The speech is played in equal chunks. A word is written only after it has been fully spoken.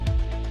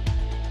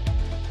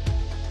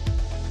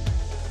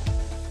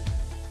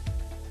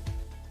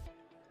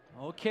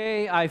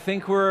Okay, I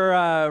think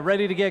we're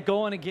ready to get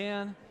going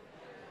again.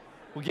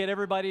 We'll get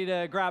everybody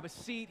to grab a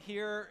seat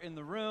here in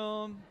the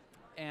room,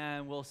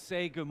 and we'll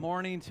say good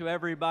morning to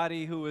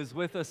everybody who is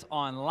with us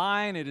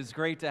online. It is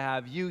great to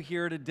have you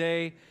here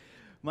today.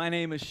 My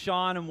name is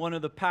Sean. I'm one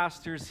of the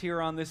pastors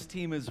here on this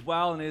team as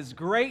well, and it is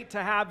great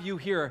to have you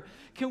here.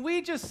 Can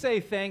we just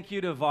say thank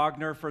you to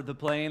Wagner for the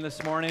playing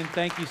this morning?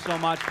 Thank you so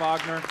much,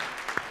 Wagner.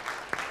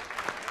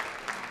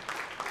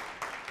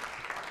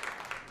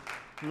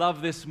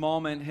 Love this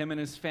moment. Him and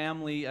his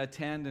family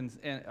attend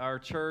our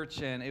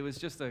church, and it was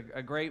just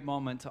a great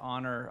moment to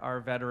honor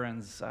our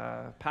veterans,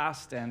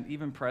 past and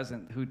even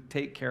present, who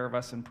take care of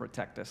us and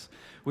protect us.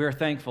 We are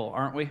thankful,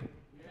 aren't we?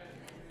 Yes.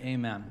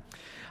 Amen.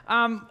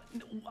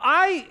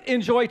 I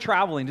enjoy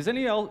traveling. Does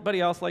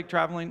anybody else like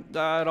traveling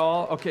at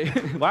all? Okay,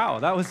 wow,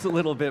 that was a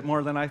little bit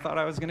more than I thought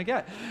I was going to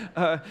get.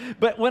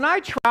 But when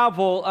I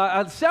travel,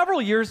 several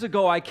years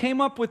ago, I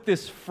came up with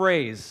this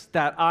phrase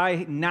that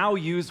I now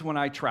use when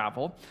I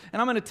travel.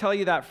 And I'm going to tell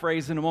you that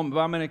phrase in a moment,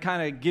 but I'm going to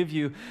kind of give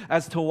you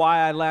as to why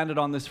I landed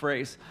on this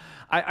phrase.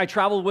 I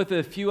traveled with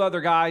a few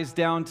other guys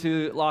down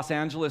to Los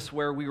Angeles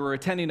where we were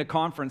attending a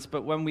conference,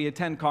 but when we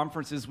attend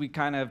conferences, we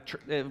kind of,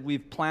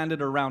 we've planned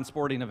it around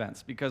sporting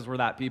events because we're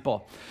that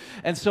people.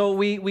 And so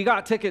we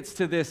got tickets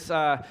to this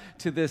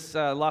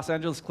Los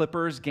Angeles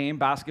Clippers game,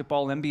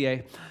 basketball,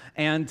 NBA.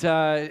 And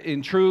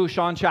in true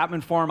Sean Chapman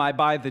form, I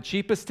buy the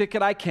cheapest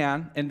ticket I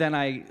can, and then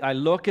I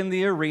look in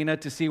the arena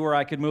to see where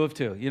I could move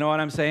to. You know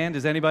what I'm saying?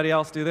 Does anybody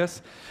else do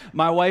this?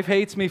 My wife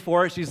hates me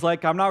for it. She's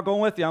like, I'm not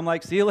going with you. I'm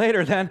like, see you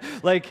later then.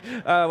 Like,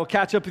 we'll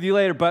catch up with you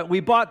later. But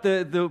we bought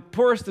the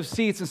poorest of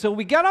seats, and so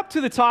we got up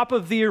to the top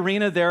of the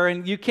arena there,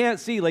 and you can't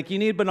see. Like, you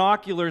need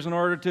binoculars in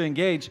order to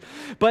engage.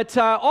 But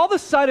all of a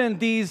sudden,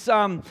 these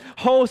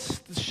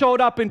hosts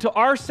showed up into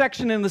our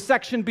section and the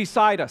section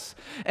beside us,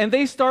 and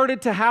they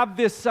started to have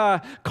this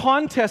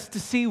contest to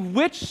see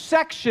which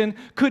section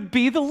could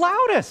be the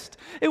loudest.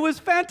 It was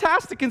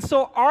fantastic. And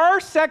so our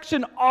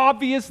section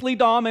obviously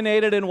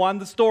dominated and won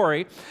the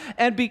story.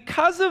 And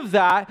because of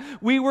that,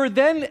 we were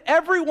then,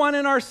 everyone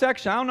in our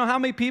section, I don't know how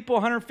many people,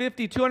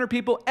 150, 200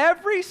 people,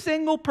 every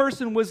single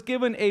person was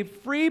given a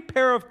free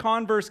pair of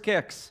Converse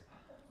kicks.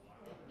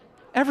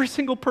 Every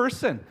single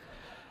person.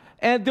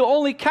 And the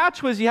only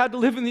catch was you had to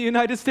live in the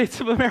United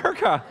States of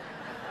America.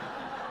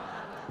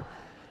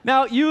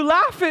 Now, you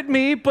laugh at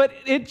me, but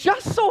it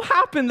just so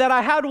happened that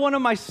I had one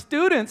of my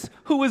students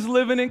who was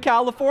living in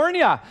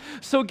California.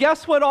 So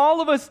guess what all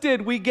of us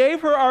did? We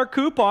gave her our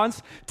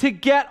coupons to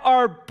get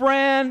our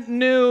brand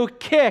new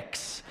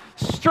kicks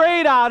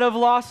straight out of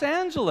Los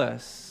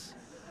Angeles.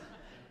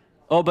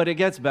 Oh, but it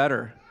gets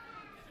better.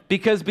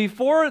 Because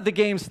before the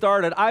game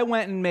started, I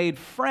went and made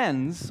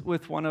friends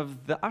with one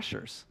of the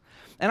ushers.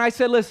 And I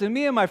said, listen,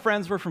 me and my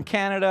friends were from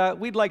Canada.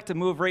 We'd like to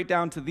move right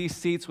down to these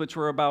seats, which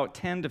were about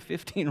 10 to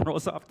 15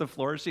 rows off the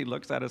floor. She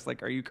looks at us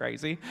like, are you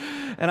crazy?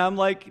 And I'm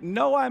like,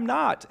 no, I'm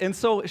not. And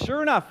so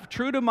sure enough,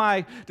 true to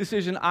my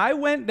decision, I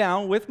went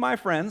down with my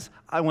friends.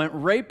 I went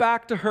right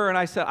back to her, and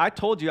I said, I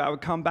told you I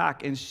would come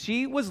back. And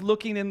she was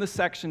looking in the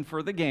section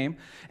for the game,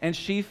 and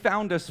she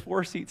found us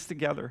 4 seats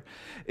together.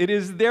 It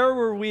is there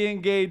where we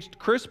engaged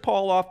Chris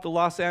Paul off the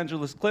Los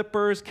Angeles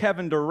Clippers,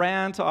 Kevin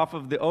Durant off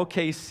of the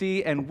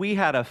OKC, and we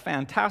had a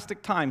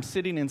fantastic time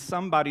sitting in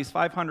somebody's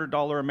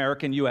 $500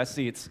 American US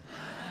seats.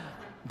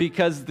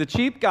 Because the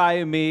cheap guy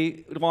and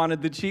me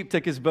wanted the cheap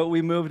tickets, but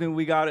we moved and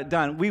we got it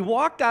done. We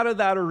walked out of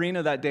that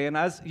arena that day, and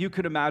as you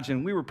could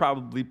imagine, we were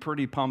probably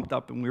pretty pumped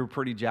up and we were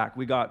pretty jacked.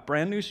 We got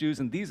brand new shoes,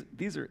 and these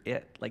are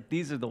it. Like,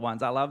 these are the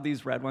ones. I love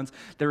these red ones.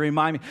 They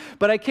remind me.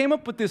 But I came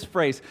up with this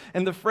phrase,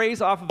 and the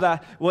phrase off of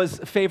that was,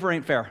 favor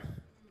ain't fair.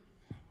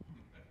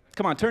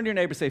 Come on, turn to your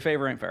neighbor and say,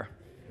 favor ain't fair.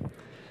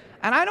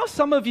 And I know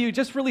some of you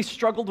just really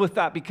struggled with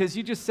that because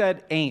you just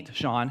said ain't,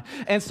 Sean.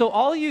 And so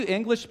all you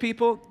English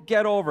people,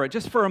 get over it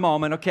just for a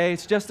moment, okay?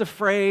 It's just a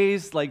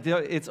phrase, like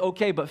it's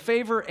okay, but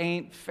favor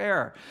ain't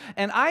fair.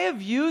 And I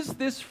have used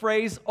this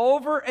phrase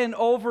over and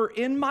over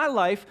in my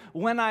life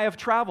when I have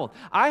traveled.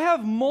 I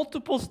have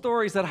multiple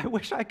stories that I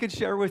wish I could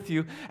share with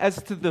you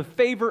as to the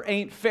favor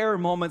ain't fair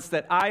moments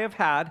that I have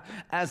had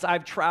as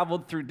I've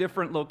traveled through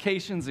different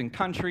locations and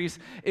countries.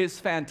 It's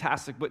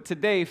fantastic. But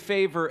today,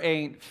 favor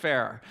ain't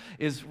fair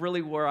is really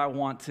where I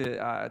want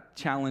to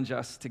challenge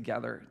us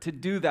together. To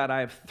do that, I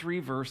have 3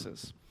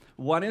 verses.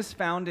 One is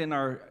found in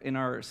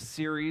our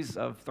series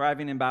of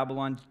Thriving in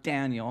Babylon,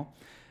 Daniel,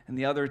 and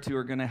the other 2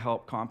 are going to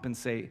help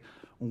compensate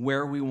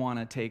where we want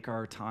to take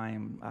our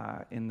time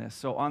in this.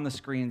 So on the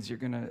screens, you're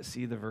going to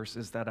see the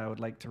verses that I would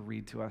like to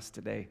read to us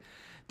today.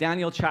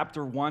 Daniel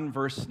chapter 1,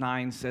 verse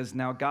 9 says,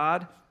 Now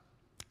God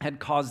had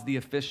caused the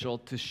official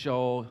to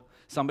show,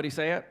 somebody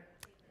say it,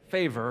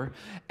 favor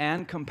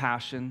and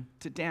compassion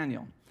to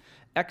Daniel.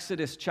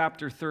 Exodus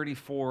chapter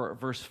 34,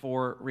 verse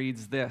 4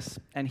 reads this,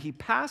 And he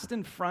passed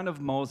in front of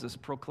Moses,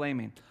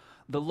 proclaiming,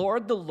 the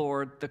Lord,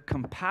 the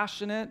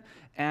compassionate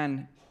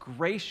and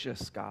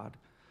gracious God,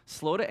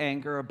 slow to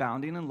anger,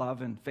 abounding in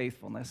love and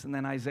faithfulness. And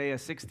then Isaiah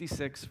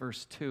 66,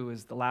 verse 2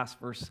 is the last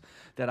verse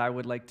that I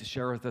would like to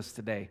share with us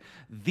today.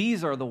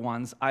 These are the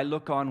ones I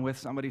look on with,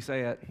 somebody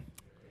say it,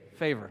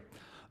 favor.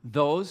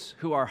 Those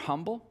who are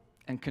humble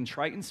and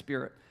contrite in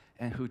spirit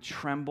and who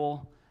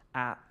tremble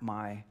at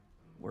my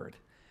word.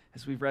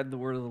 As we've read the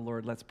word of the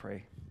Lord, let's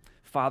pray.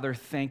 Father,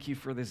 thank you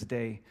for this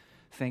day.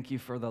 Thank you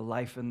for the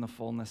life and the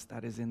fullness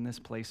that is in this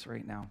place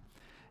right now.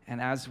 And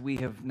as we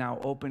have now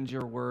opened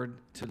your word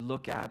to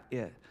look at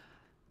it,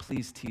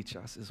 please teach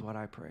us, is what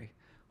I pray.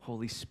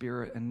 Holy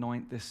Spirit,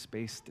 anoint this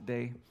space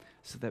today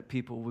so that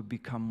people would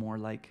become more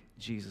like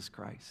Jesus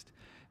Christ.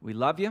 We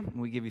love you, and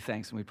we give you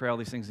thanks, and we pray all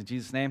these things in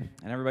Jesus' name.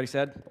 And everybody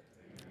said,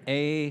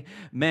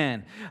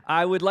 amen.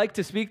 I would like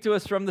to speak to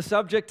us from the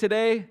subject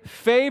today,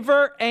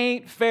 favor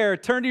ain't fair.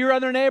 Turn to your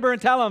other neighbor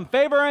and tell them,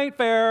 favor ain't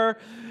fair,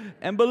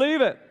 and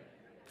believe it.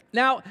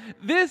 Now,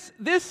 this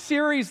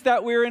series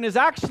that we're in is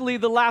actually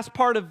the last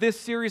part of this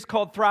series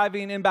called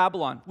Thriving in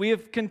Babylon. We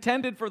have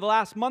contended for the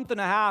last month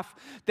and a half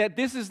that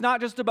this is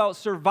not just about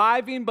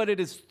surviving, but it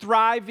is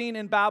thriving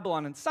in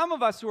Babylon. And some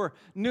of us who are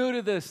new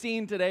to the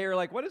scene today are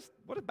like, what is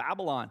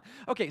Babylon?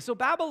 Okay, so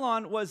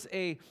Babylon was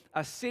a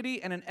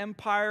city and an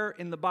empire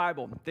in the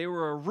Bible. They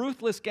were a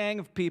ruthless gang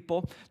of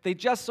people. They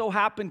just so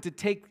happened to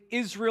take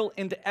Israel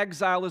into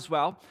exile as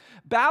well.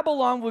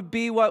 Babylon would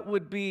be what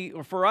would be,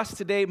 for us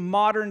today,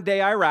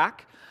 modern-day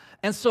Iraq.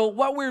 And so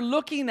what we're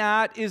looking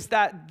at is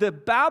that the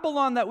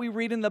Babylon that we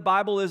read in the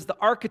Bible is the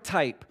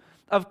archetype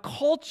of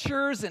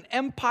cultures and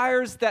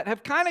empires that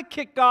have kind of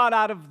kicked God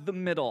out of the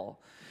middle.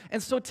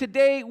 And so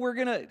today we're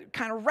going to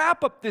kind of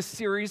wrap up this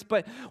series,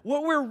 but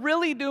what we're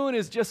really doing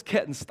is just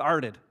getting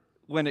started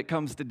when it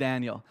comes to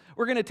Daniel.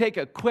 We're going to take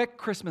a quick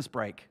Christmas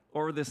break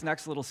over this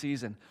next little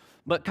season.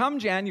 But come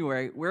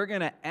January, we're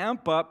going to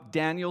amp up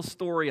Daniel's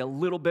story a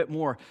little bit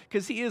more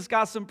because he has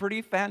got some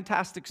pretty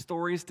fantastic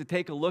stories to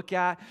take a look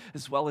at,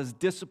 as well as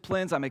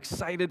disciplines. I'm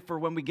excited for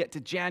when we get to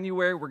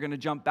January. We're going to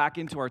jump back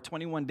into our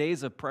 21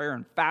 days of prayer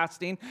and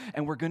fasting,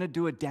 and we're going to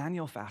do a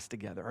Daniel fast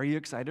together. Are you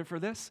excited for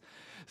this?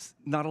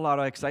 Not a lot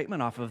of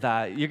excitement off of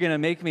that. You're going to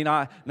make me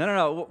not.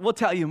 No. We'll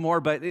tell you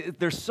more, but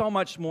there's so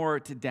much more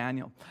to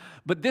Daniel.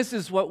 But this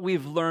is what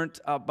we've learned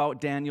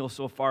about Daniel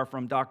so far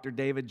from Dr.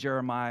 David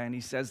Jeremiah. And he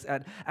says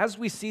that as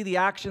we see the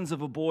actions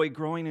of a boy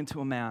growing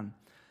into a man,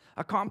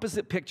 a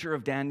composite picture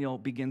of Daniel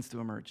begins to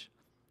emerge.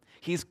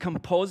 He's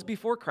composed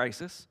before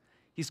crisis.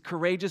 He's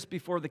courageous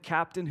before the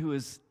captain who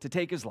is to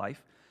take his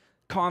life,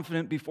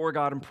 confident before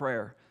God in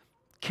prayer,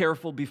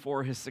 careful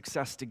before his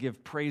success to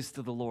give praise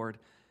to the Lord.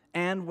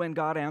 And when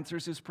God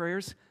answers his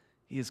prayers,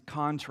 he is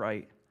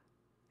contrite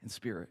in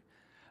spirit.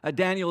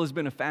 Daniel has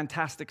been a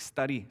fantastic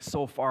study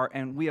so far,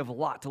 and we have a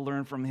lot to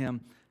learn from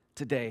him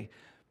today.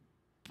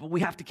 But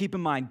we have to keep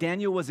in mind,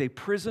 Daniel was a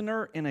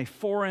prisoner in a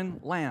foreign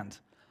land.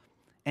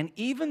 And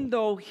even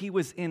though he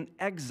was in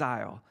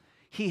exile,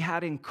 he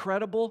had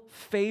incredible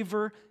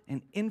favor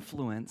and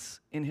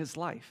influence in his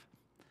life.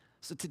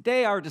 So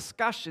today our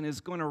discussion is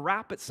going to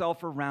wrap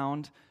itself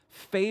around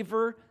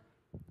favor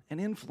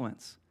and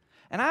influence.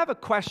 And I have a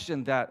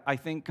question that I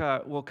think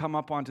will come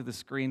up onto the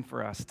screen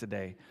for us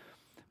today.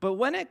 But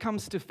when it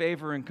comes to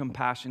favor and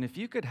compassion, if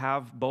you could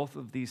have both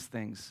of these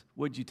things,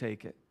 would you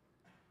take it?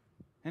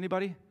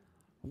 Anybody?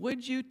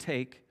 Would you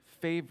take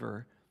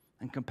favor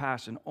and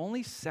compassion?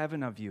 Only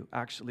 7 of you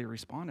actually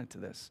responded to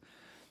this,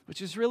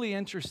 which is really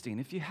interesting.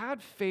 If you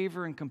had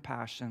favor and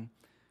compassion,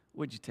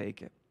 would you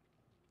take it?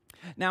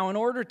 Now, in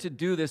order to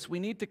do this, we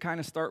need to kind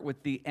of start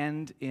with the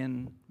end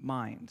in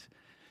mind.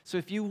 So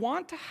if you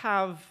want to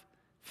have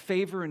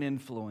favor and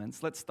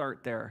influence, let's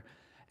start there.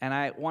 And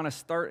I want to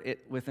start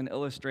it with an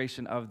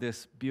illustration of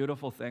this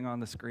beautiful thing on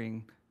the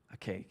screen, a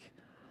cake.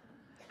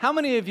 How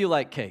many of you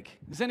like cake?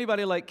 Does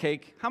anybody like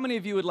cake? How many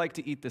of you would like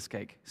to eat this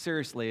cake?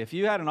 Seriously, if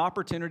you had an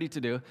opportunity to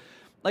do,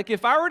 like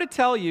if I were to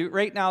tell you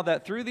right now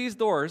that through these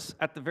doors,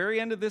 at the very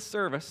end of this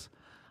service,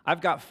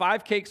 I've got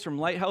 5 cakes from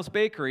Lighthouse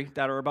Bakery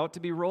that are about to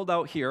be rolled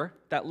out here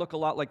that look a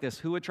lot like this.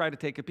 Who would try to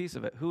take a piece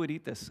of it? Who would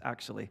eat this,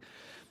 actually?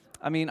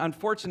 I mean,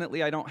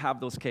 unfortunately, I don't have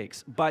those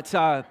cakes, but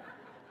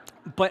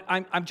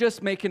I'm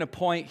just making a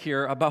point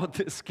here about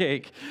this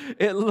cake.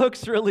 It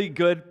looks really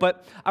good,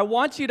 but I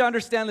want you to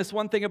understand this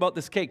one thing about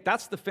this cake.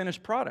 That's the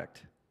finished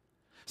product.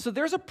 So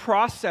there's a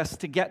process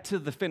to get to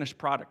the finished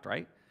product,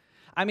 right?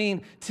 I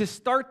mean, to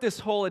start this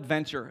whole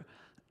adventure,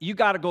 you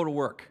got to go to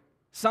work.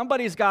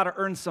 Somebody's got to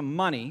earn some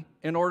money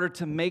in order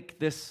to make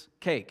this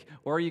cake.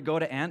 Or you go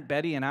to Aunt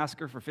Betty and ask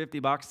her for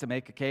 $50 to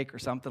make a cake or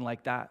something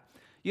like that.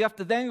 You have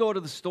to then go to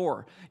the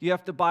store. You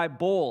have to buy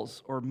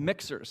bowls or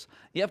mixers.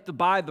 You have to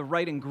buy the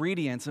right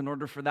ingredients in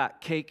order for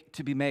that cake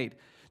to be made.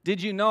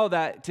 Did you know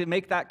that to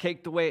make that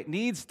cake the way it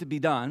needs to be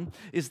done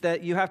is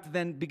that you have to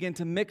then begin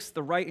to mix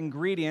the right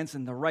ingredients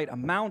and the right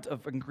amount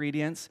of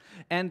ingredients,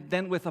 and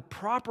then with a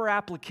proper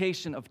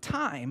application of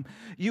time,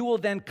 you will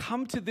then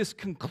come to this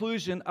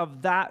conclusion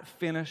of that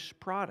finished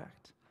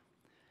product.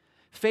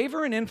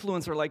 Favor and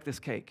influence are like this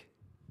cake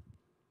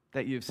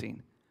that you've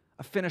seen,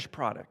 a finished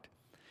product.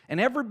 And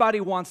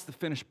everybody wants the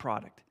finished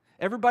product.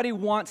 Everybody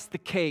wants the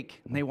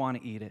cake, and they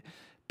want to eat it.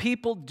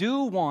 People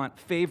do want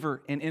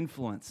favor and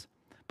influence,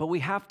 but we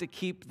have to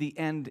keep the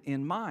end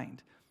in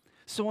mind.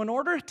 So in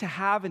order to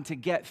have and to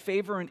get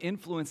favor and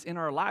influence in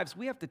our lives,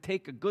 we have to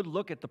take a good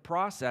look at the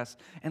process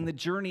and the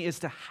journey as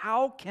to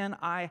how can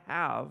I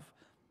have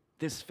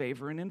this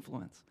favor and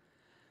influence.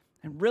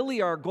 And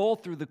really our goal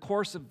through the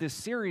course of this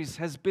series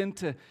has been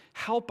to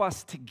help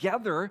us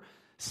together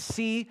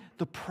see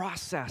the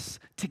process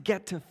to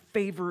get to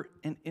favor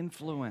and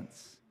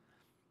influence.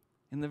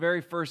 In the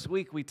very first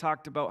week, we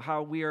talked about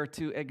how we are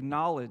to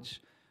acknowledge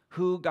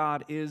who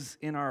God is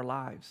in our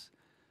lives.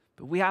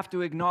 But we have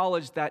to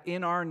acknowledge that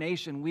in our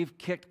nation, we've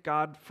kicked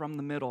God from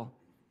the middle.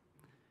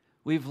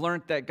 We've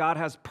learned that God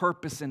has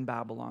purpose in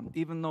Babylon.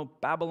 Even though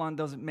Babylon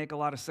doesn't make a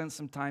lot of sense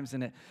sometimes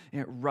and it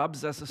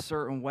rubs us a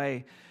certain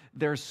way,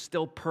 there's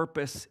still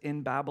purpose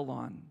in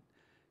Babylon.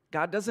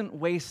 God doesn't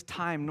waste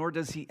time, nor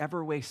does he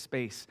ever waste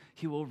space.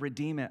 He will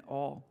redeem it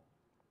all.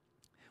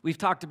 We've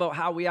talked about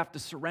how we have to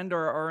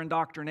surrender our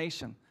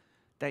indoctrination,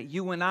 that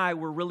you and I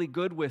were really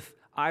good with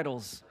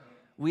idols.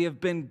 We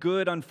have been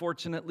good,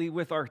 unfortunately,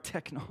 with our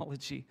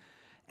technology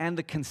and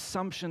the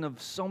consumption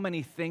of so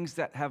many things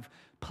that have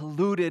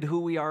polluted who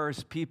we are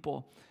as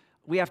people.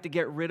 We have to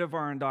get rid of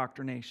our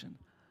indoctrination.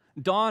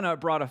 Donna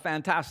brought a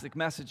fantastic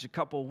message a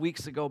couple of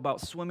weeks ago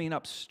about swimming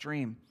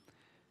upstream.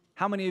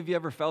 How many of you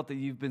ever felt that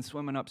you've been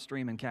swimming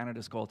upstream in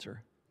Canada's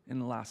culture in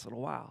the last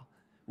little while?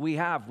 We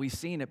have. We've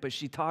seen it, but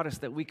she taught us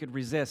that we could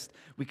resist,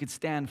 we could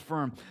stand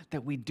firm,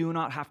 that we do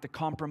not have to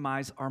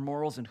compromise our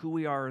morals and who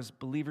we are as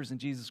believers in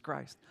Jesus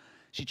Christ.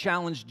 She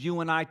challenged you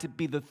and I to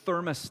be the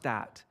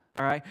thermostat,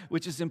 all right,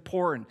 which is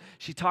important.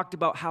 She talked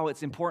about how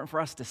it's important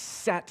for us to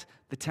set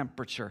the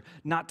temperature,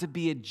 not to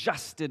be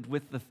adjusted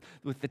with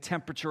the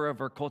temperature of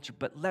our culture,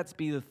 but let's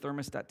be the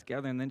thermostat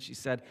together. And then she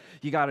said,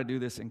 you got to do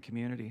this in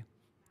community.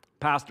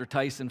 Pastor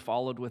Tyson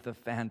followed with a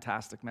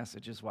fantastic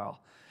message as well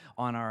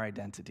on our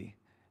identity.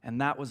 And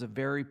that was a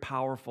very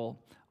powerful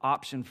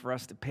option for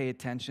us to pay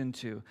attention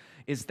to,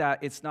 is that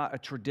it's not a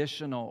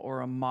traditional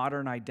or a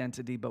modern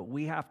identity, but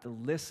we have to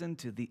listen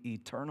to the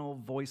eternal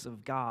voice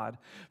of God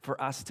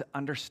for us to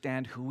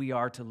understand who we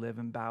are to live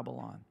in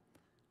Babylon.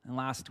 And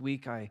last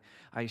week, I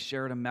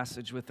shared a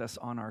message with us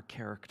on our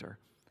character.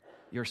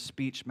 Your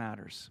speech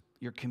matters.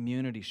 Your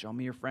community. Show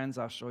me your friends,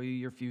 I'll show you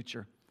your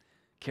future.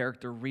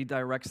 Character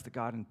redirects to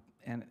God,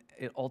 and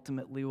it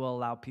ultimately will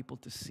allow people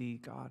to see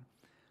God.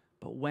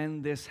 But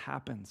when this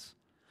happens,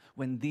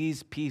 when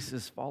these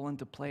pieces fall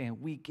into play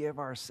and we give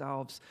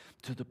ourselves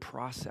to the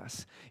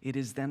process, it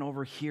is then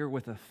over here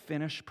with a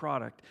finished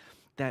product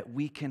that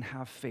we can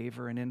have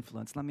favor and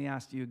influence. Let me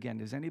ask you again,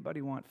 does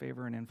anybody want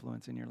favor and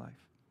influence in your life?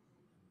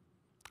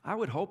 I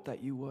would hope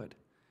that you would.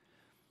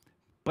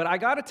 But I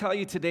got to tell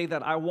you today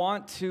that I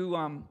want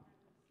to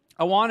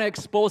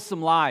expose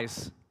some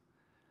lies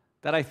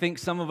that I think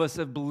some of us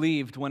have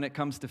believed when it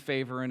comes to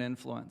favor and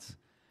influence.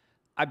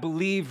 I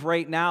believe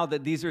right now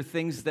that these are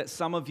things that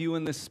some of you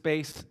in this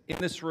space, in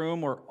this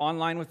room, or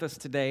online with us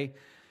today,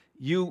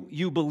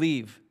 you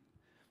believe.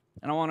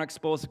 And I want to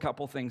expose a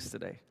couple things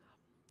today.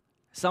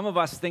 Some of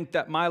us think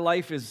that my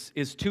life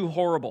is too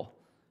horrible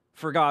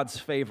for God's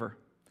favor.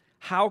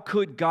 How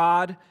could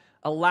God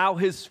allow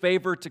his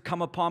favor to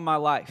come upon my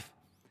life?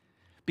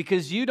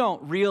 Because you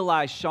don't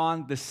realize,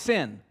 Sean, the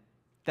sin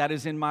that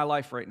is in my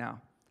life right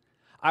now.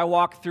 I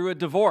walked through a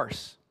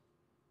divorce.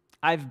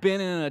 I've been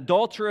in an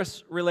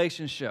adulterous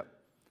relationship.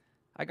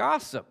 I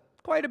gossip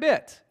quite a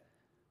bit.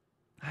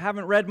 I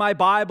haven't read my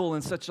Bible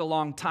in such a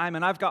long time,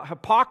 and I've got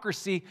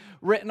hypocrisy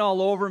written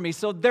all over me.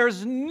 So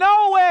there's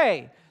no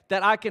way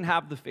that I can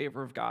have the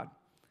favor of God.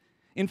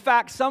 In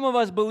fact, some of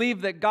us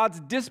believe that God's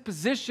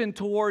disposition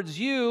towards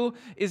you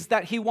is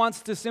that he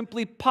wants to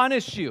simply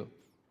punish you,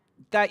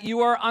 that you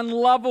are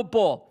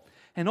unlovable.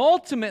 And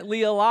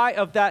ultimately, a lie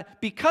of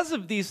that, because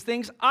of these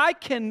things, I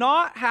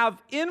cannot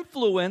have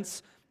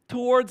influence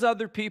towards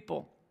other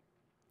people.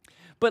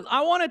 But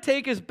I want to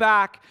take us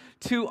back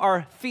to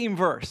our theme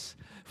verse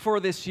for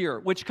this year,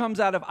 which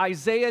comes out of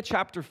Isaiah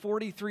chapter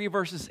 43,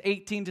 verses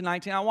 18 to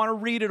 19. I want to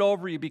read it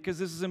over you because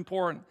this is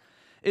important.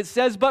 It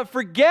says, but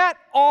forget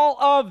all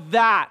of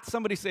that.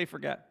 Somebody say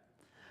forget.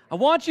 I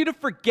want you to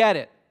forget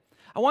it.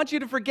 I want you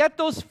to forget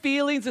those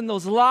feelings and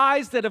those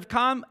lies that have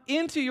come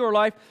into your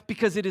life,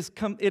 because it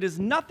is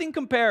nothing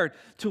compared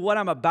to what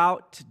I'm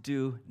about to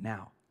do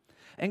now.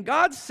 And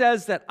God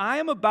says that I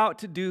am about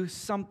to do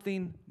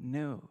something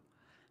new.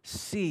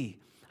 See,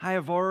 I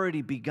have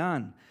already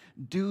begun.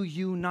 Do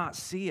you not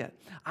see it?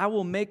 I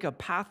will make a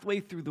pathway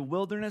through the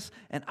wilderness,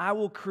 and I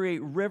will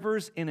create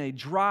rivers in a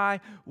dry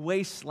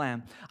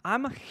wasteland.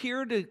 I'm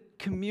here to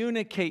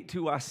communicate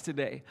to us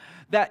today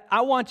that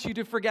I want you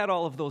to forget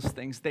all of those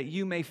things that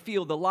you may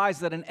feel, the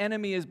lies that an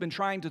enemy has been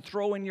trying to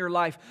throw in your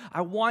life.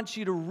 I want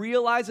you to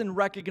realize and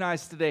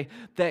recognize today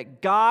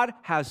that God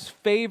has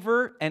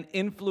favor and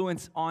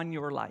influence on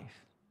your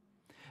life.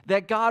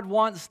 That God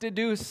wants to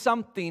do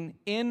something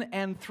in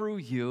and through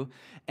you,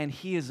 and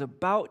he is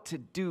about to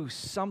do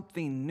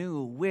something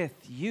new with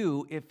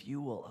you if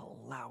you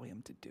will allow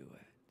him to do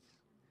it.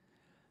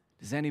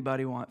 Does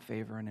anybody want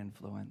favor and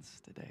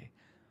influence today?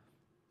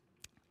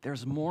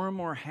 There's more and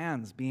more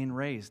hands being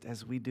raised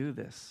as we do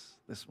this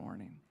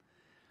morning.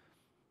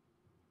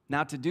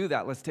 Now, to do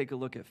that, let's take a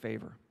look at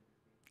favor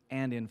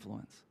and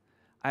influence.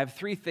 I have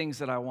 3 things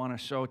that I want to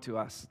show to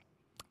us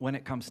when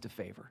it comes to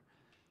favor.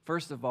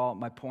 First of all,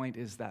 my point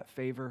is that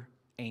favor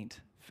ain't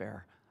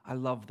fair. I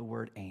love the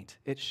word ain't.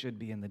 It should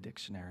be in the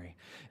dictionary.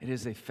 It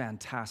is a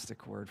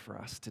fantastic word for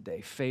us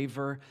today.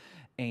 Favor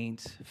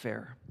ain't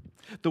fair.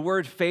 The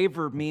word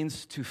favor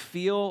means to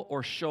feel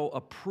or show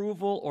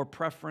approval or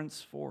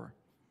preference for.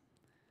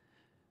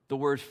 The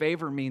word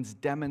favor means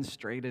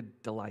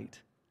demonstrated delight.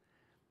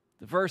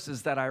 The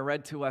verses that I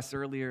read to us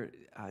earlier,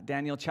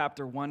 Daniel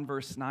chapter 1,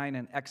 verse 9,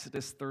 and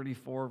Exodus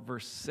 34,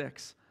 verse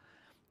 6,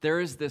 there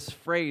is this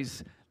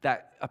phrase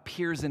that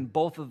appears in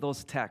both of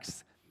those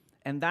texts,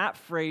 and that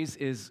phrase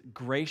is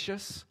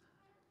gracious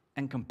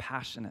and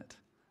compassionate.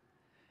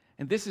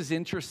 And this is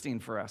interesting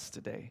for us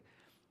today,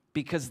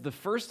 because the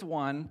first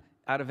one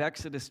out of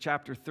Exodus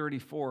chapter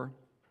 34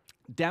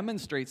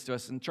 demonstrates to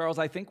us, and Charles,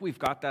 I think we've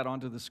got that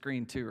onto the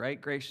screen too,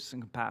 right? Gracious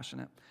and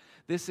compassionate.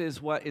 This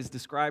is what is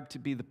described to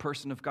be the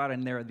person of God,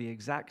 and they're the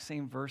exact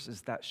same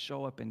verses that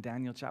show up in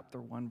Daniel chapter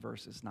 1,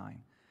 verses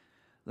 9.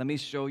 Let me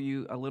show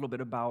you a little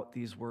bit about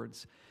these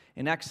words.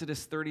 In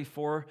Exodus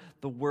 34,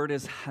 the word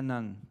is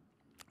Hanan.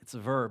 It's a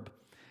verb,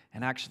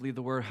 and actually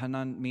the word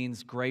Hanan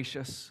means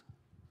gracious.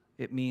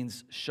 It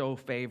means show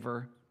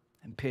favor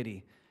and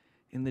pity.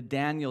 In the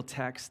Daniel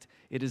text,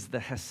 it is the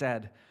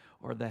hesed,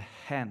 or the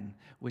hen,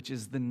 which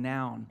is the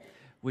noun,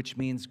 which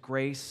means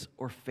grace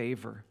or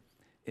favor.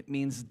 It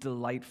means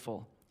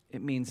delightful.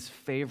 It means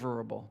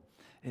favorable.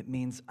 It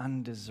means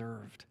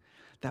undeserved.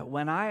 That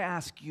when I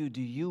ask you,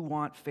 do you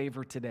want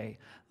favor today?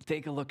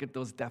 Take a look at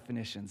those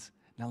definitions.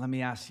 Now let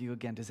me ask you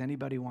again, does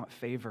anybody want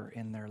favor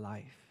in their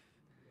life?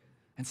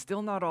 And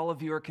still not all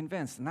of you are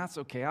convinced, and that's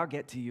okay. I'll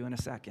get to you in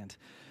a second.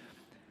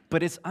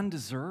 But it's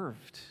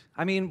undeserved.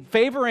 I mean,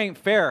 favor ain't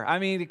fair. I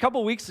mean, a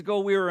couple weeks ago,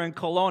 we were in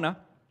Kelowna.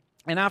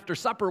 And after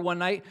supper one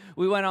night,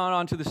 we went out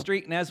onto the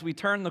street, and as we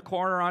turned the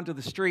corner onto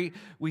the street,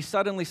 we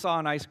suddenly saw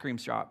an ice cream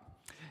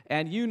shop.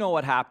 And you know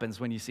what happens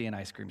when you see an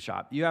ice cream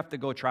shop. You have to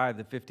go try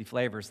the 50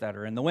 flavors that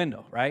are in the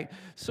window, right?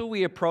 So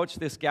we approached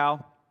this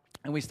gal,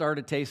 and we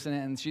started tasting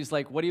it, and she's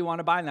like, what do you want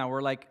to buy now?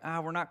 We're like,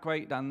 we're not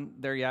quite done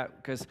there yet,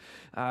 because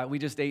we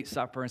just ate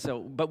supper. And so,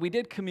 but we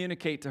did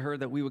communicate to her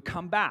that we would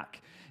come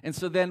back. And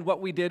so then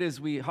what we did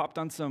is we hopped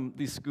on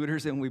these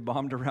scooters and we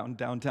bombed around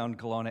downtown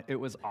Kelowna. It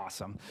was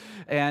awesome.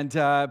 And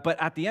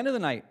but at the end of the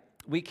night,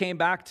 we came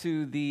back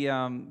to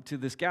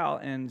this gal,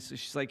 and so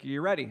she's like, are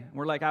you ready? And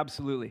we're like,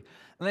 absolutely.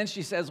 And then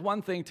she says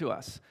one thing to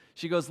us.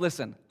 She goes,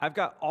 listen, I've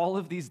got all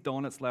of these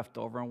donuts left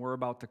over, and we're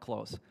about to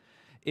close.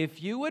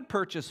 If you would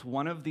purchase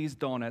one of these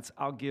donuts,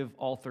 I'll give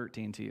all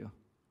 13 to you.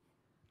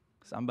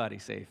 Somebody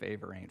say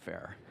favor ain't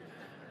fair.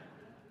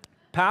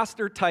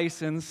 Pastor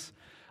Tyson's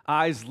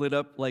eyes lit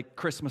up like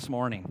Christmas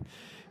morning.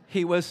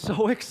 He was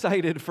so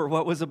excited for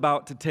what was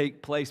about to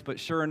take place, but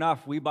sure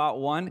enough, we bought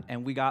one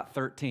and we got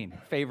 13.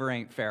 Favor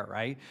ain't fair,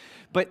 right?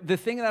 But the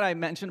thing that I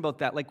mentioned about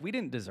that, like, we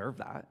didn't deserve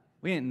that.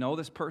 We didn't know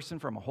this person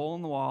from a hole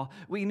in the wall.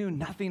 We knew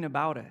nothing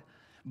about it.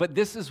 But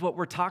this is what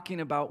we're talking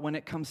about when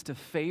it comes to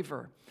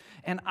favor.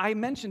 And I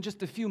mentioned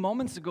just a few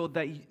moments ago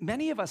that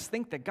many of us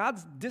think that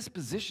God's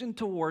disposition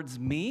towards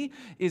me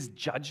is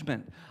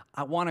judgment.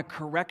 I want to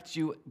correct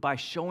you by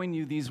showing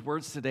you these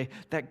words today,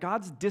 that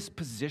God's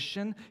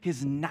disposition,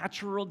 his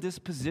natural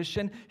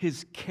disposition,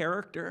 his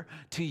character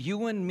to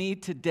you and me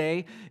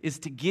today is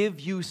to give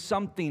you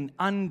something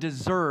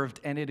undeserved,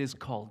 and it is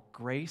called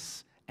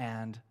grace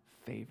and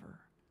favor.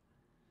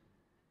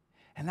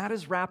 And that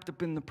is wrapped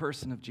up in the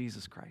person of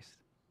Jesus Christ.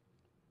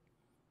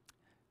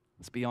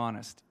 Let's be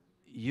honest.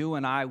 You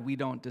and I, we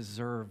don't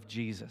deserve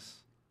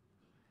Jesus.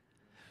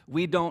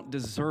 We don't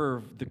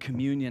deserve the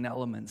communion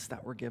elements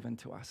that were given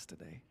to us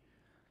today.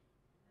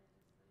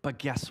 But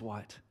guess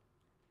what?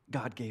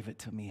 God gave it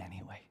to me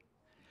anyway.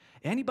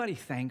 Anybody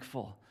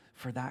thankful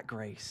for that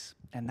grace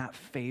and that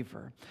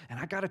favor? And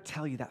I got to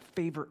tell you, that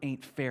favor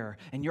ain't fair.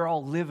 And you're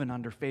all living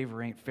under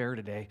favor ain't fair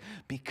today,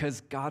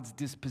 because God's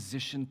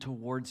disposition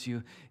towards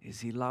you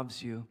is he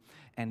loves you,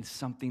 and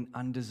something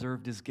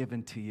undeserved is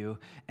given to you.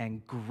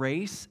 And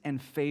grace and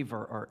favor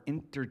are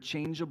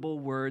interchangeable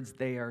words.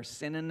 They are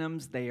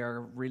synonyms. They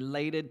are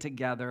related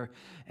together.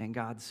 And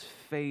God's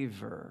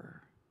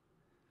favor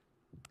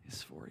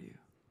is for you.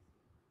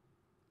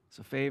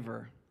 So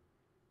favor,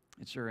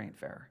 it sure ain't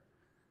fair.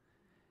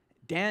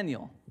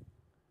 Daniel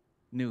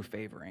knew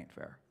favor ain't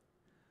fair.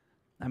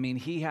 I mean,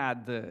 he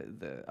had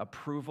the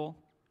approval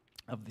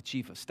of the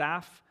chief of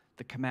staff,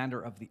 the commander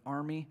of the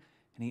army,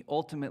 and he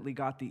ultimately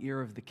got the ear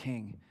of the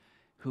king,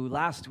 who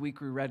last week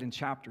we read in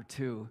chapter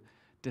 2,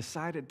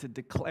 decided to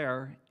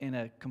declare in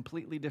a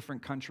completely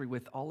different country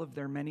with all of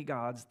their many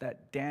gods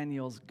that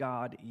Daniel's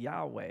God,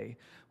 Yahweh,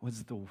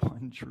 was the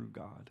one true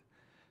God.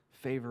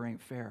 Favor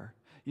ain't fair.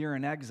 You're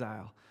in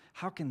exile.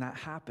 How can that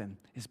happen?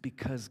 Is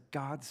because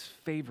God's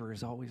favor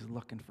is always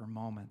looking for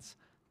moments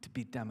to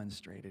be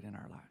demonstrated in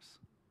our lives.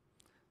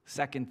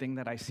 Second thing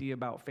that I see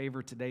about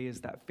favor today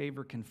is that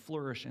favor can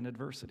flourish in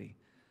adversity.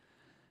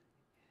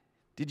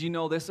 Did you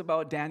know this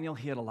about Daniel?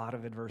 He had a lot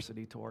of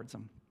adversity towards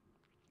him.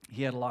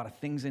 He had a lot of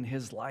things in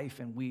his life,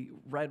 and we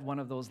read one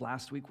of those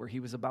last week where he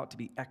was about to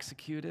be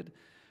executed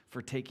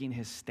for taking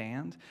his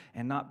stand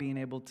and not being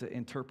able to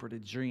interpret a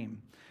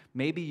dream.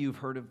 Maybe you've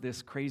heard of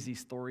this crazy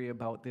story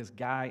about this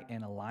guy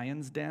in a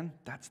lion's den.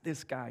 That's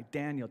this guy,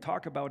 Daniel.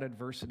 Talk about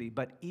adversity.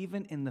 But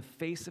even in the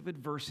face of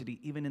adversity,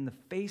 even in the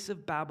face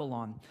of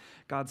Babylon,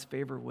 God's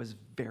favor was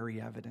very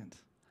evident,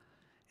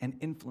 and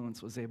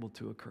influence was able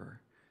to occur.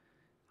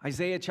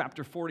 Isaiah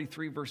chapter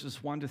 43,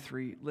 verses 1 to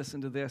 3.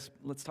 Listen to this.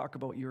 Let's talk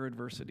about your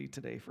adversity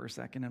today for a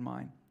second and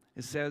mine.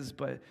 It says,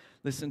 but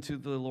listen to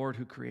the Lord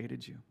who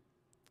created you.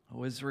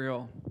 O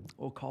Israel,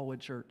 O Colwood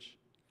Church,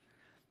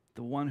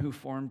 the one who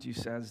formed you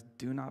says,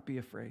 do not be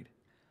afraid.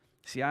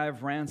 See, I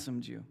have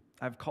ransomed you.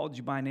 I have called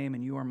you by name,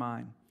 and you are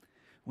mine.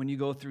 When you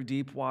go through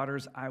deep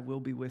waters, I will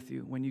be with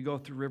you. When you go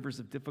through rivers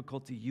of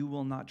difficulty, you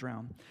will not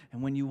drown.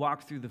 And when you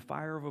walk through the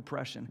fire of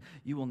oppression,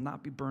 you will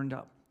not be burned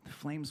up. The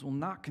flames will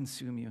not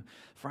consume you,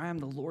 for I am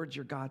the Lord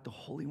your God, the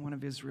Holy One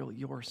of Israel,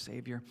 your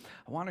Savior.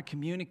 I want to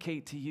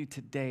communicate to you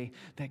today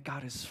that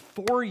God is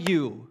for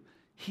you.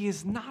 He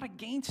is not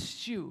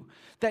against you.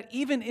 That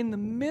even in the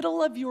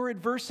middle of your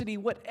adversity,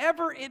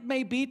 whatever it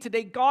may be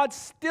today, God's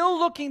still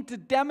looking to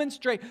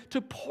demonstrate,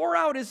 to pour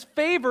out His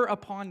favor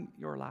upon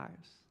your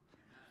lives.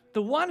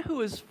 The one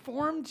who has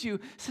formed you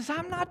says,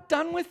 I'm not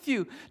done with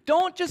you.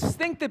 Don't just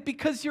think that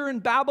because you're in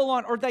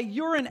Babylon or that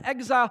you're in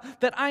exile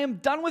that I am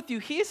done with you.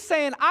 He's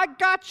saying, I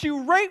got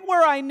you right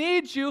where I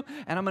need you,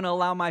 and I'm going to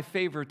allow my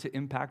favor to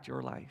impact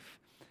your life.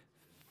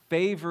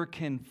 Favor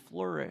can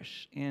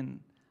flourish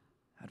in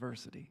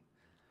adversity.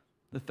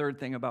 The third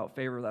thing about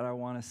favor that I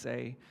want to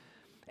say,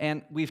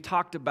 and we've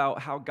talked about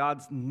how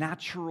God's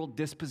natural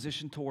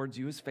disposition towards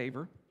you is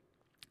favor,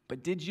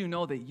 but did you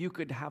know that you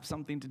could have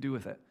something to do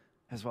with it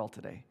as well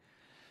today?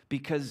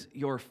 Because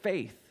your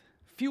faith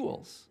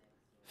fuels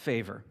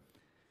favor.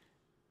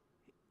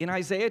 In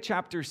Isaiah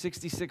chapter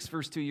 66,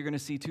 verse 2, you're going to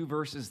see two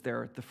verses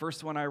there. The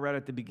first one I read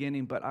at the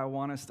beginning, but I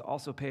want us to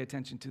also pay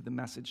attention to the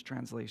Message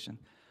translation.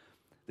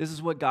 This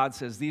is what God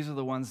says. These are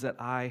the ones that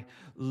I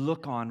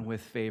look on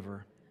with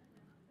favor.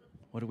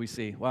 What do we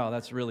see? Wow,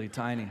 that's really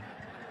tiny.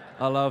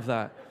 I love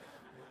that.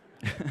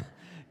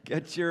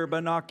 Get your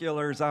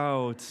binoculars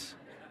out.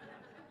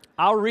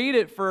 I'll read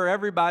it for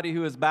everybody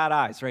who has bad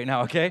eyes right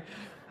now, okay?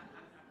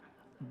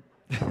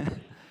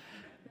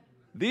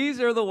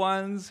 These are the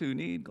ones who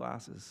need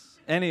glasses.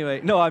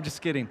 Anyway, no, I'm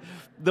just kidding.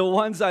 The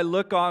ones I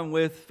look on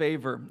with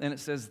favor. And it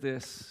says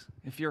this,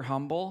 if you're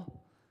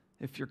humble,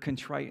 if you're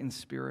contrite in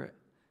spirit,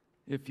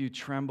 if you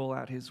tremble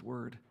at His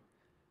word,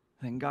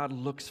 then God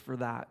looks for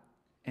that,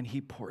 and He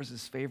pours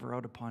His favor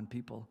out upon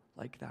people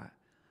like that.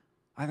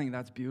 I think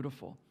that's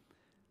beautiful.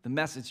 The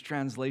Message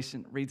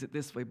translation reads it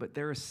this way, but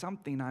there is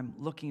something I'm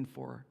looking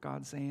for.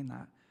 God's saying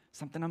that.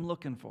 Something I'm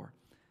looking for.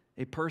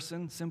 A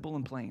person, simple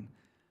and plain,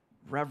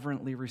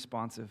 reverently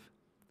responsive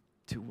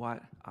to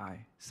what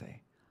I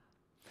say.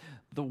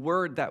 The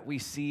word that we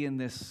see in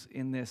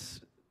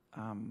this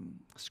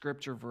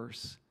scripture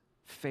verse,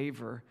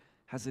 favor,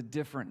 has a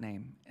different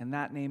name, and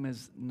that name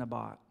is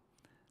nabat.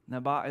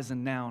 Nabat is a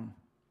noun.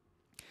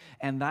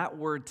 And that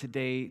word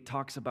today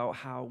talks about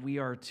how we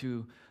are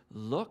to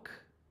look,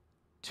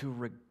 to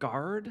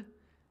regard,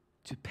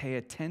 to pay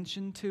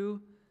attention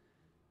to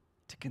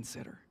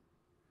consider.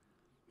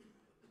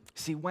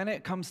 See, when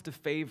it comes to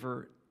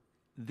favor,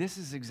 this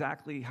is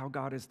exactly how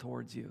God is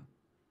towards you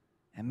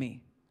and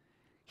me.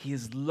 He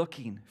is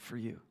looking for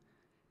you.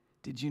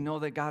 Did you know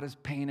that God is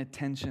paying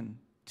attention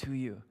to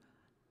you?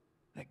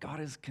 That God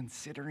is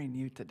considering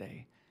you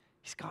today.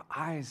 He's got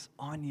eyes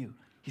on you.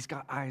 He's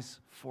got eyes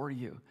for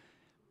you.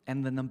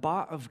 And the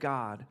nabat of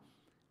God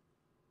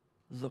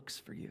looks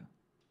for you.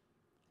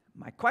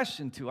 My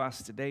question to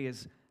us today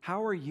is,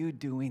 how are you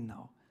doing,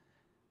 though,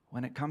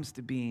 when it comes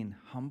to being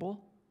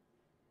humble,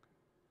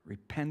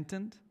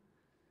 repentant,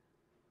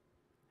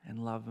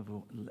 and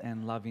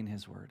loving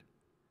His word?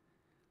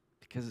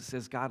 Because it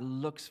says God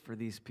looks for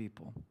these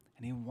people,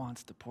 and He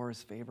wants to pour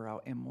His favor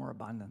out in more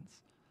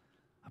abundance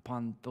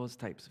upon those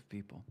types of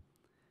people.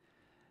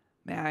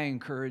 May I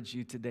encourage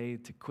you today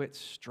to quit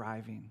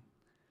striving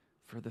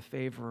for the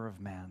favor of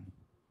man.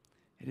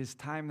 It is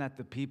time that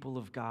the people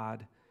of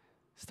God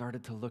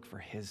started to look for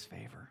His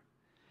favor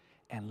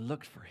and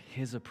looked for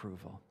His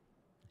approval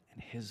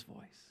and His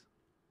voice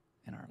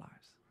in our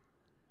lives.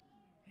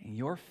 And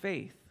your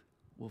faith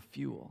will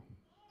fuel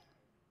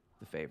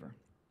the favor.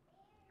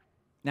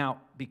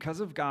 Now, because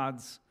of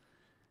God's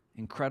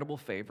incredible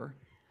favor,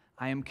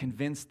 I am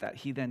convinced that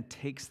He then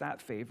takes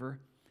that favor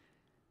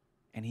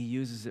and He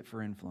uses it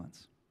for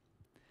influence.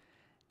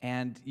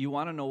 And you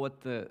want to know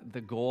what the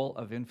goal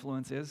of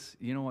influence is?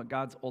 You know what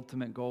God's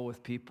ultimate goal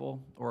with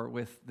people, or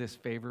with this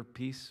favor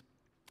piece,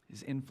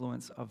 is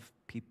influence of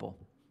people.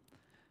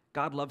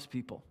 God loves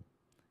people.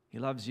 He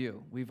loves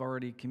you. We've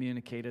already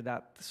communicated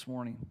that this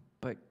morning.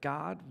 But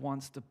God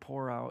wants to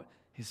pour out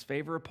His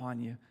favor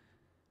upon you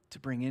to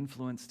bring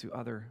influence to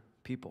other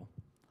people.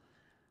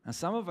 Now,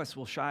 some of us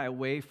will shy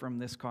away from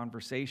this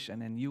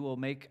conversation, and you will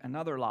make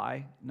another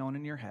lie known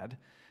in your head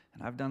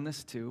and I've done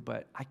this too,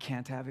 but I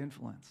can't have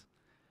influence.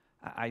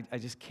 I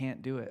just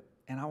can't do it.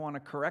 And I want to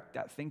correct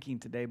that thinking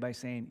today by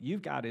saying,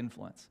 you've got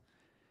influence.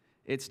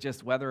 It's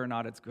just whether or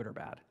not it's good or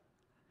bad.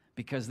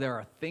 Because there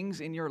are things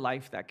in your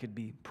life that could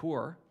be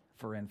poor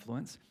for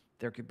influence.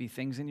 There could be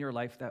things in your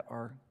life that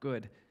are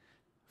good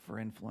for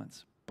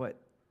influence.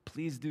 But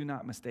please do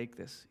not mistake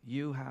this.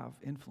 You have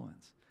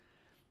influence.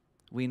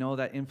 We know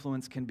that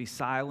influence can be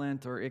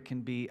silent or it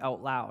can be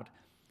out loud.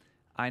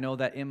 I know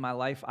that in my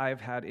life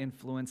I've had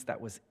influence that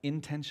was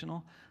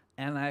intentional,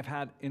 and I've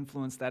had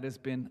influence that has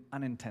been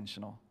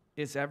unintentional.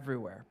 It's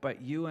everywhere,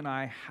 but you and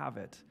I have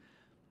it.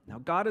 Now,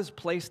 God has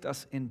placed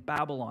us in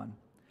Babylon,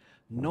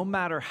 no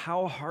matter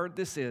how hard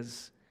this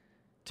is,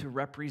 to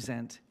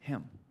represent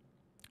Him.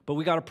 But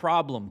we got a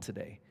problem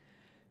today.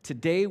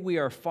 Today, we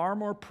are far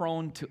more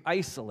prone to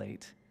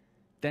isolate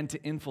than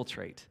to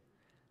infiltrate.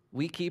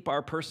 We keep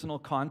our personal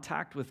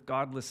contact with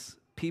godless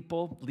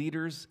people,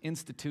 leaders,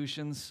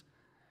 institutions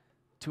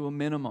to a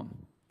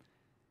minimum.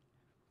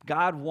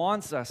 God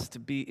wants us to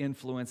be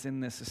influenced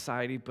in this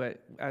society,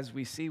 but as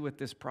we see with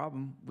this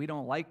problem, we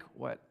don't like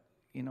what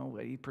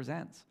He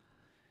presents.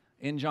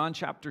 In John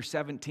chapter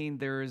 17,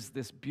 there is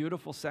this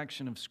beautiful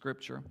section of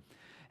Scripture,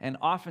 and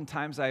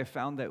oftentimes I have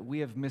found that we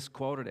have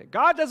misquoted it.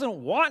 God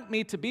doesn't want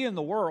me to be in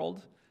the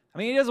world.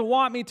 He doesn't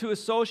want me to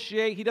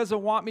associate. He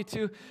doesn't want me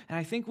to, and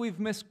I think we've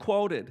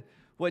misquoted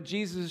what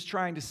Jesus is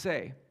trying to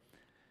say.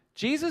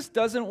 Jesus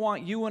doesn't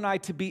want you and I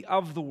to be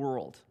of the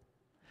world,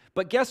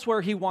 but guess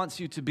where He wants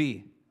you to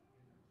be?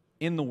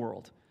 In the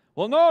world.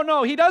 Well,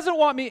 no, He doesn't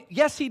want me.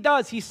 Yes, He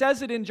does. He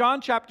says it in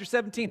John chapter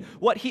 17.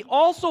 What He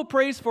also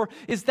prays for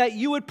is that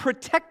you would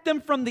protect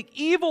them from the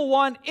evil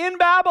one in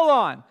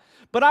Babylon.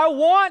 But I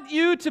want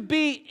you to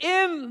be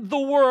in the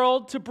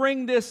world to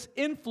bring this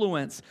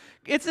influence.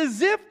 It's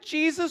as if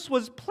Jesus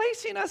was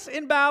placing us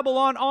in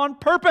Babylon on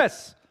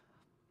purpose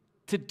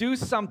to do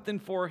something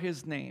for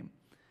His name.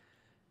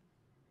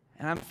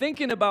 And I'm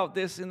thinking about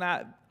this in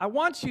that I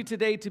want you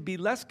today to be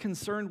less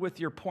concerned with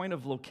your point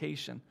of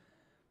location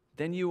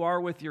than you are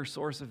with your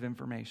source of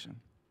information.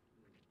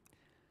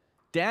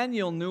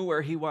 Daniel knew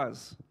where he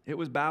was. It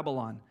was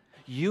Babylon.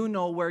 You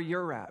know where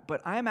you're at.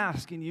 But I'm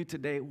asking you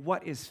today,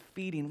 what is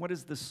feeding? What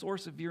is the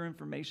source of your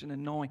information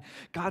and knowing?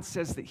 God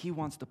says that He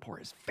wants to pour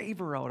His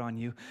favor out on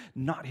you,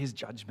 not His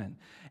judgment.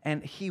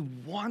 And He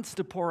wants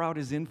to pour out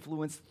His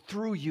influence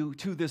through you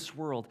to this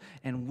world.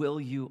 And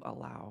will you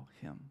allow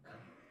Him?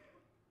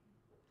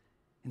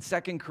 In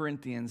 2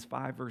 Corinthians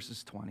 5,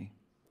 verses 20,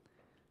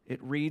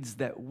 it reads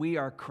that we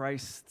are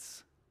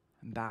Christ's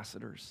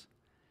ambassadors,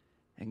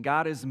 and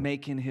God is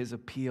making His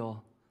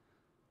appeal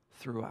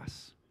through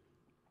us.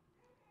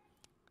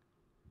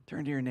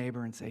 Turn to your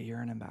neighbor and say,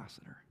 you're an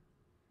ambassador.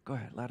 Go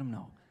ahead, let them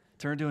know.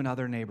 Turn to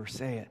another neighbor,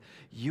 say it.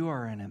 You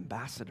are an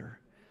ambassador,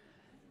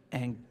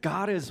 and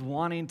God is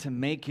wanting to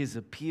make His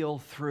appeal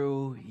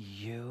through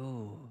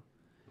you.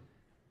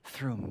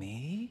 Through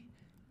me?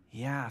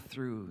 Yeah,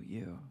 through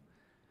you.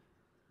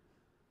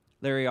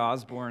 Larry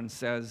Osborne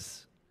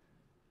says,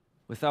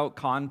 without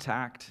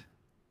contact,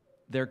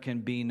 there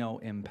can be no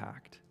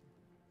impact.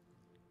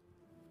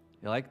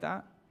 You like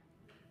that?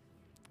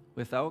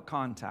 Without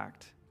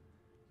contact,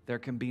 there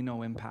can be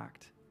no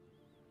impact.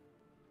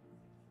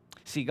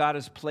 See, God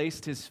has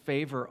placed His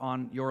favor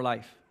on your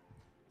life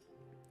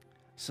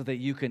so that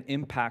you can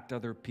impact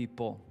other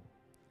people.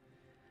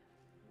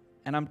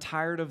 And I'm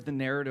tired of the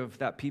narrative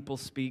that people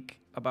speak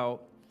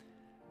about,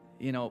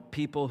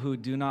 people who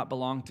do not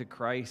belong to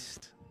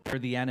Christ are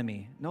the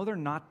enemy. No, they're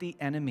not the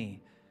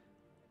enemy.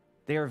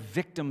 They are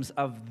victims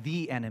of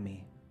the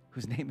enemy,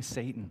 whose name is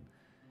Satan.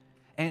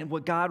 And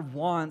what God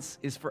wants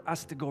is for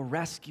us to go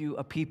rescue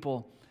a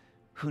people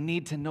who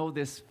need to know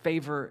this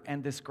favor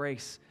and this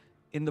grace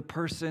in the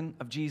person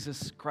of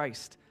Jesus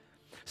Christ.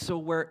 So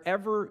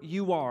wherever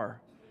you are,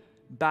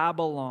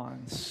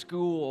 Babylon,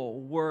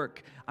 school,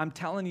 work, I'm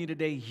telling you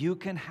today, you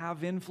can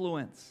have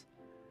influence.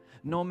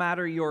 No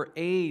matter your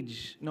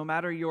age, no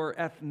matter your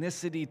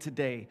ethnicity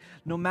today,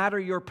 no matter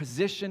your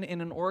position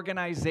in an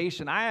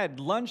organization. I had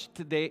lunch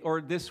today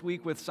or this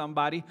week with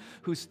somebody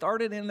who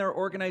started in their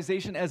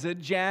organization as a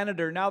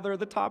janitor. Now they're at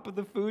the top of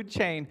the food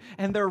chain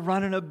and they're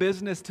running a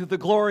business to the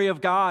glory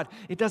of God.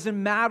 It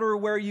doesn't matter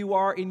where you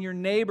are in your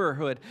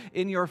neighborhood,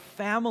 in your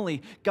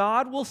family.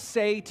 God will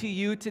say to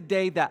you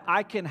today that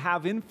I can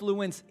have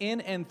influence in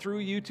and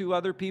through you to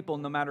other people,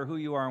 no matter who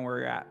you are and where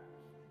you're at.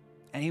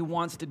 And He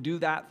wants to do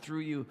that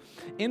through you.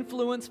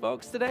 Influence,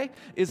 folks, today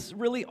is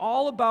really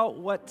all about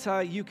what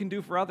you can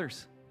do for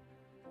others.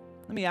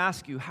 Let me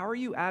ask you, how are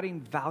you adding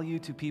value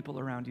to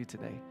people around you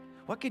today?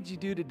 What could you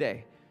do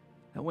today?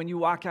 And when you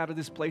walk out of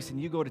this place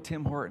and you go to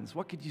Tim Hortons,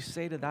 what could you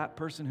say to that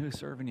person who's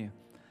serving you?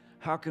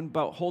 How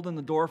about holding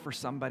the door for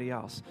somebody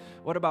else?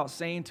 What about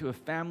saying to a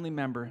family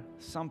member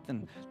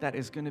something that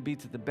is going to be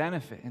to the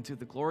benefit and to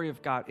the glory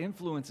of God?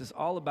 Influence is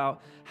all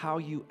about how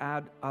you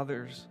add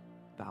others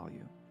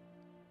value.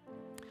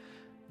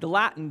 The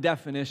Latin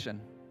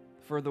definition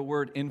for the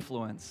word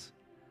influence,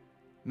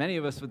 many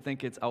of us would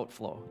think it's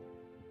outflow,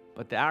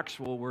 but the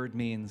actual word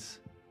means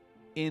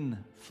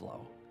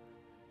inflow.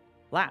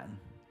 Latin.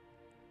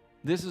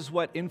 This is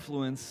what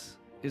influence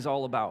is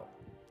all about.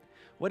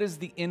 What is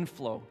the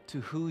inflow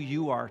to who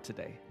you are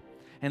today?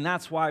 And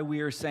that's why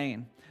we are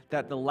saying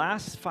that the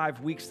last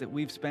 5 weeks that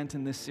we've spent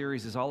in this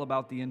series is all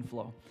about the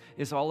inflow.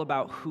 It's all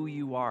about who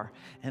you are.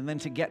 And then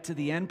to get to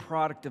the end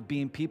product of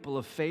being people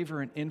of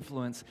favor and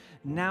influence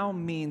now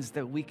means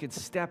that we could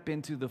step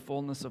into the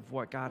fullness of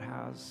what God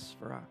has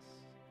for us.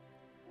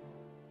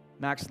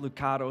 Max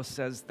Lucado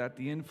says that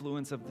the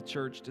influence of the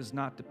church does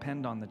not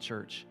depend on the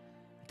church.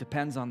 It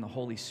depends on the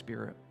Holy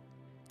Spirit.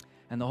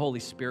 And the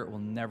Holy Spirit will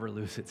never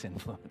lose its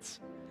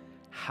influence.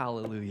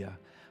 Hallelujah.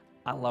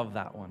 I love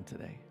that one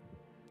today.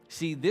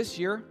 See, this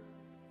year,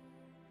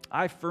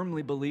 I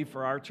firmly believe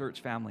for our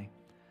church family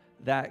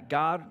that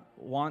God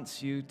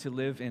wants you to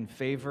live in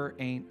favor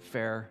ain't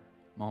fair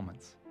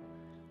moments.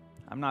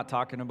 I'm not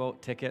talking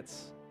about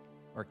tickets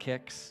or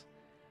kicks.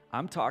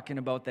 I'm talking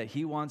about that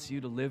He wants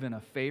you to live in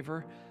a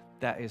favor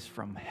that is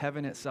from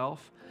heaven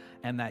itself,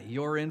 and that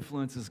your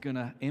influence is going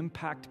to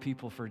impact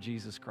people for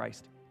Jesus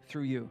Christ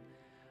through you.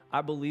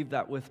 I believe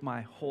that with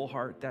my whole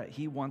heart, that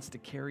He wants to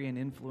carry an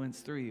influence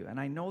through you. And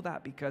I know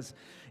that because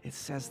it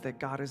says that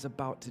God is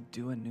about to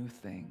do a new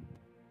thing.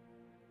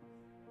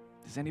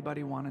 Does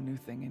anybody want a new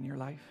thing in your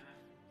life?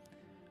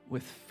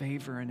 With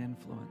favor and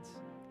influence.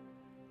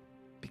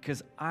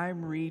 Because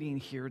I'm reading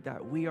here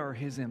that we are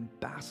His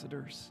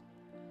ambassadors.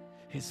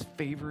 His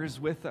favor is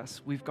with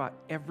us. We've got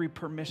every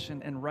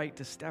permission and right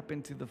to step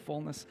into the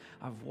fullness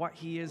of what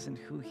He is and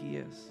who He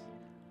is.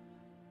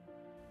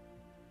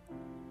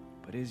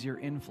 But is your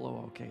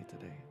inflow okay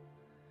today?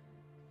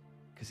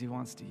 Because He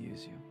wants to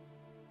use you.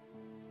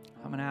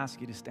 I'm going to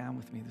ask you to stand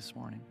with me this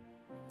morning.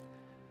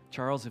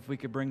 Charles, if we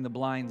could bring the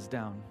blinds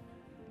down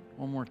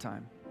one more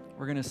time.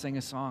 We're going to sing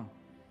a song.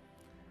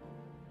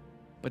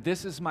 But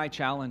this is my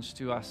challenge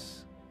to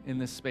us in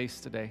this space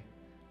today.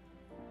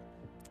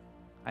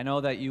 I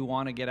know that you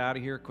want to get out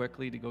of here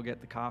quickly to go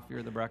get the coffee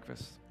or the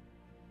breakfast.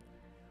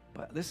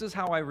 But this is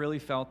how I really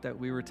felt that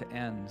we were to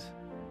end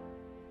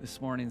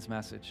this morning's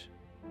message.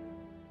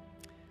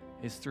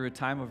 Is through a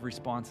time of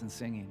response and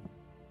singing.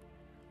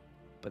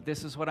 But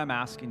this is what I'm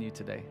asking you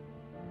today.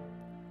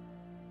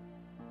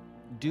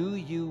 Do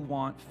you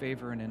want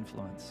favor and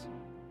influence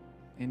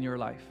in your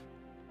life?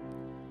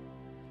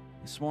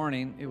 This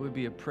morning, it would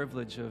be a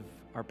privilege of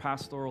our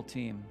pastoral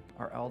team,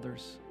 our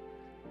elders,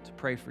 to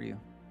pray for you.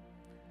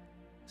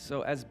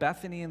 So as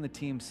Bethany and the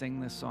team sing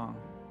this song,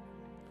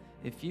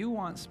 if you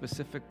want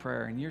specific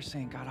prayer and you're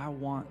saying, God, I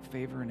want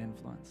favor and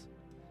influence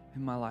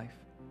in my life,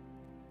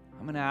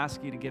 I'm going to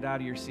ask you to get out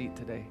of your seat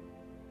today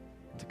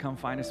and to come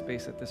find a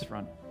space at this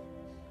front.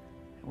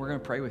 And we're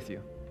going to pray with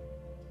you.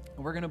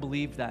 And we're going to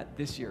believe that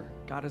this year,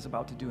 God is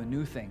about to do a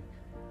new thing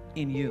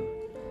in you,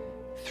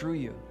 through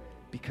you,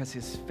 because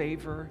His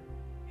favor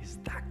is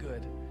that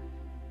good.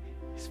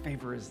 His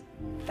favor is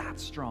that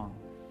strong.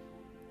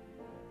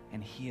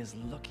 And He is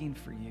looking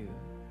for you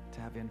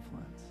to have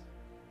influence.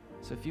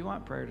 So if you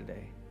want prayer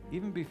today,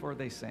 even before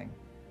they sing,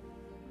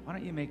 why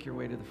don't you make your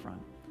way to the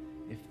front?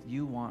 If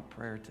you want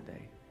prayer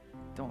today,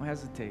 don't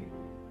hesitate.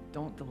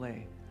 Don't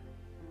delay.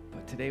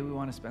 But today we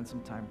want to spend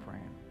some time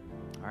praying.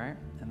 All right?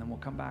 And then we'll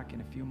come back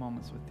in a few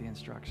moments with the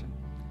instruction.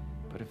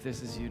 But if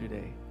this is you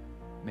today,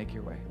 make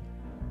your way.